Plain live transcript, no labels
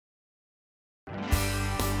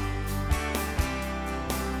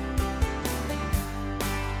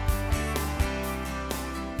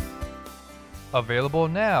Available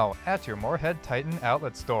now at your Moorhead Titan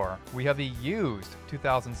outlet store. We have the used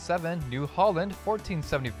 2007 New Holland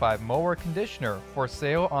 1475 mower conditioner for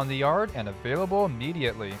sale on the yard and available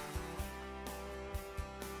immediately.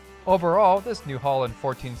 Overall, this New Holland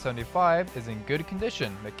 1475 is in good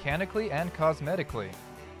condition mechanically and cosmetically.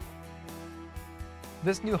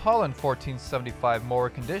 This New Holland 1475 mower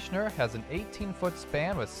conditioner has an 18-foot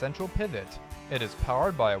span with central pivot. It is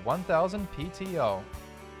powered by a 1000 pto.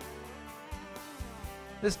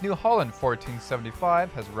 This New Holland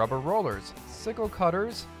 1475 has rubber rollers, sickle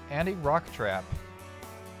cutters, and a rock trap.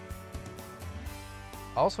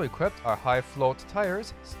 Also equipped are high float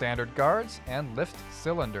tires, standard guards, and lift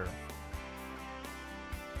cylinder.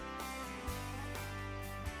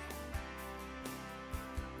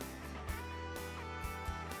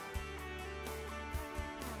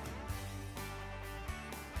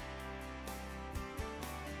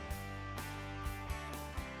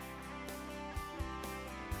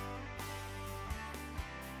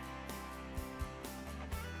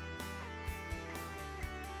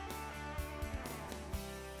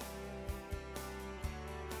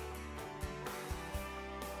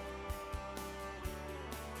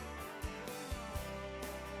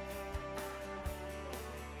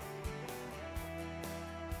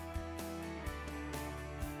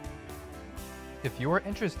 If you are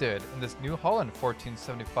interested in this New Holland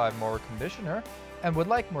 1475 mower conditioner and would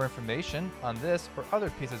like more information on this or other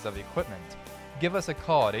pieces of equipment, give us a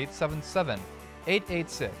call at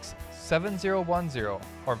 877-886-7010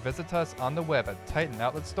 or visit us on the web at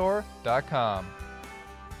TitanOutletStore.com.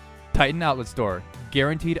 Titan Outlet Store,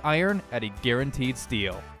 guaranteed iron at a guaranteed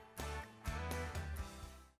steel.